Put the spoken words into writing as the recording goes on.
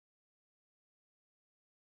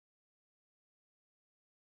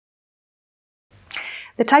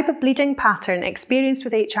The type of bleeding pattern experienced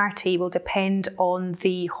with HRT will depend on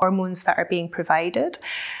the hormones that are being provided.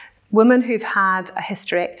 Women who've had a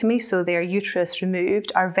hysterectomy, so their uterus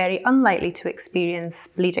removed, are very unlikely to experience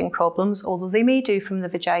bleeding problems, although they may do from the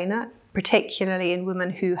vagina, particularly in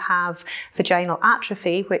women who have vaginal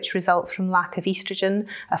atrophy, which results from lack of estrogen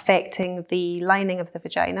affecting the lining of the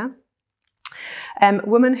vagina.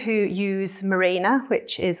 Women who use Mirena,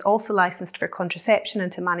 which is also licensed for contraception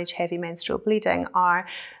and to manage heavy menstrual bleeding, are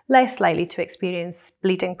less likely to experience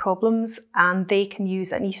bleeding problems, and they can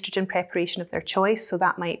use an estrogen preparation of their choice. So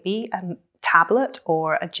that might be a tablet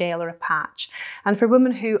or a gel or a patch. And for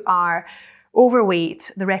women who are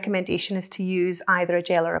overweight, the recommendation is to use either a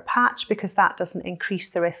gel or a patch because that doesn't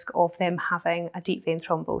increase the risk of them having a deep vein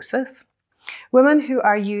thrombosis. Women who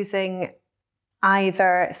are using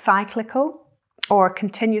either cyclical or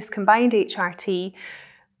continuous combined HRT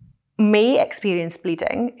may experience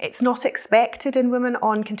bleeding. It's not expected in women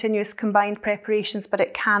on continuous combined preparations, but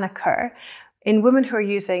it can occur. In women who are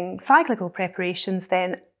using cyclical preparations,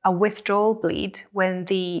 then a withdrawal bleed when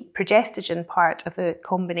the progestogen part of the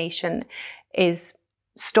combination is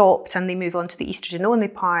stopped and they move on to the estrogen only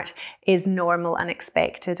part is normal and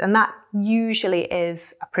expected. And that usually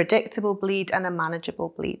is a predictable bleed and a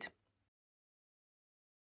manageable bleed.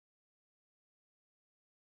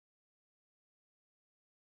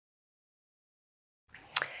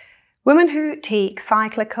 Women who take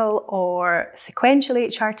cyclical or sequential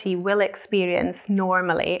HRT will experience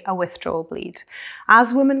normally a withdrawal bleed.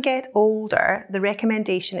 As women get older, the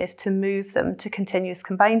recommendation is to move them to continuous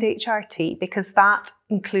combined HRT because that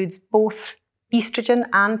includes both estrogen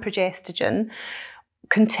and progestogen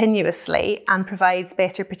continuously and provides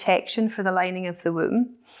better protection for the lining of the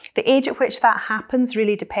womb. The age at which that happens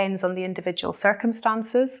really depends on the individual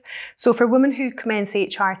circumstances. So for women who commence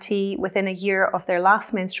HRT within a year of their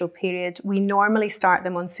last menstrual period, we normally start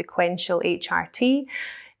them on sequential HRT.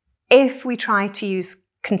 If we try to use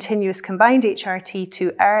continuous combined HRT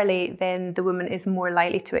too early, then the woman is more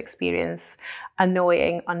likely to experience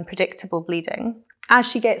annoying, unpredictable bleeding. As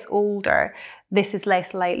she gets older, this is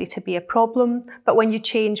less likely to be a problem, but when you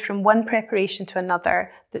change from one preparation to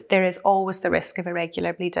another, there is always the risk of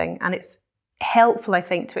irregular bleeding, and it's helpful, I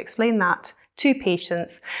think, to explain that to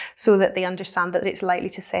patients so that they understand that it's likely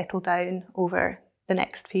to settle down over the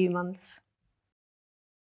next few months.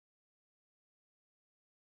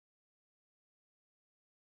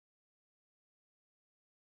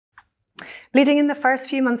 Bleeding in the first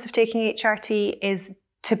few months of taking HRT is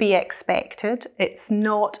to be expected. It's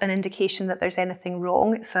not an indication that there's anything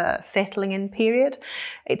wrong. It's a settling in period.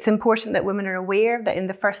 It's important that women are aware that in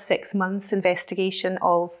the first 6 months, investigation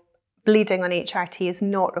of bleeding on HRT is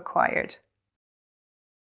not required.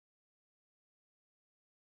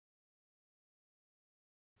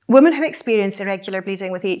 Women who experience irregular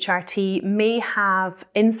bleeding with HRT may have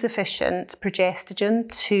insufficient progestogen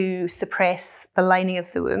to suppress the lining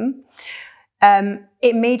of the womb.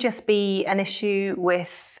 It may just be an issue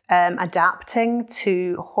with adapting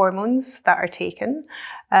to hormones that are taken.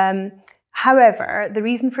 However, the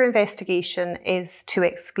reason for investigation is to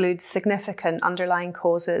exclude significant underlying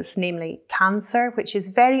causes, namely cancer, which is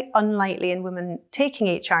very unlikely in women taking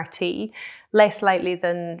HRT, less likely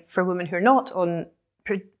than for women who are not on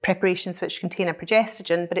preparations which contain a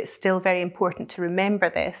progestogen, but it's still very important to remember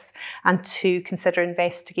this and to consider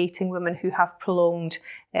investigating women who have prolonged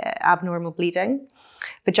abnormal bleeding.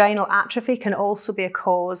 Vaginal atrophy can also be a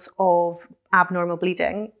cause of abnormal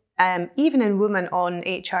bleeding, even in women on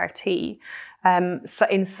HRT. So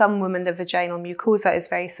in some women, the vaginal mucosa is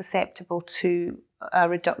very susceptible to a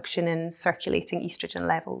reduction in circulating estrogen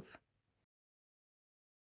levels.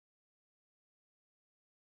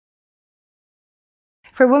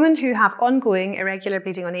 For women who have ongoing irregular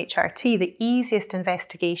bleeding on HRT, the easiest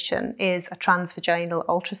investigation is a transvaginal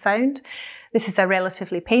ultrasound. This is a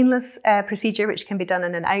relatively painless procedure which can be done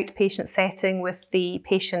in an outpatient setting with the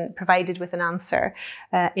patient provided with an answer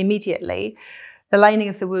immediately. The lining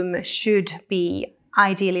of the womb should be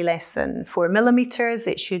ideally less than 4 millimeters.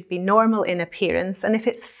 It should be normal in appearance, and if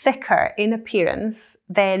it's thicker in appearance,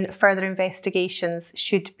 then further investigations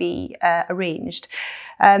should be arranged.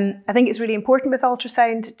 I think it's really important with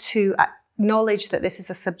ultrasound to acknowledge that this is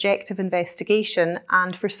a subjective investigation,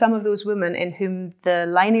 and for some of those women in whom the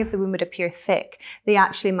lining of the womb would appear thick, they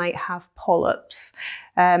actually might have polyps.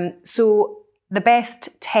 So the best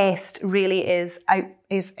test really is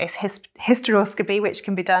hysteroscopy, which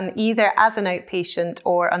can be done either as an outpatient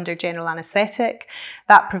or under general anaesthetic.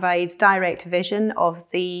 That provides direct vision of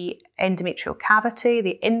the endometrial cavity,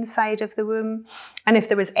 the inside of the womb. And if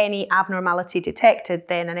there was any abnormality detected,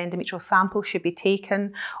 then an endometrial sample should be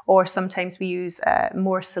taken, or sometimes we use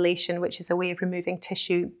morcellation, which is a way of removing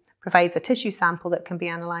tissue, provides a tissue sample that can be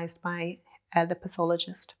analysed by the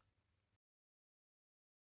pathologist.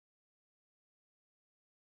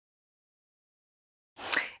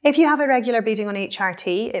 If you have irregular bleeding on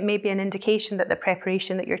HRT, it may be an indication that the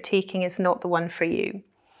preparation that you're taking is not the one for you.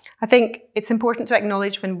 I think it's important to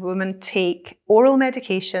acknowledge when women take oral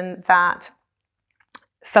medication that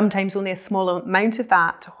sometimes only a small amount of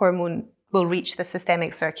that hormone will reach the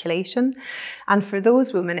systemic circulation. And for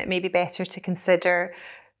those women, it may be better to consider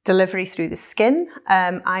delivery through the skin,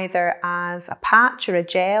 either as a patch or a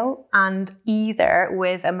gel, and either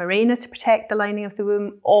with a Mirena to protect the lining of the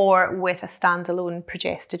womb or with a standalone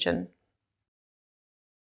progestogen.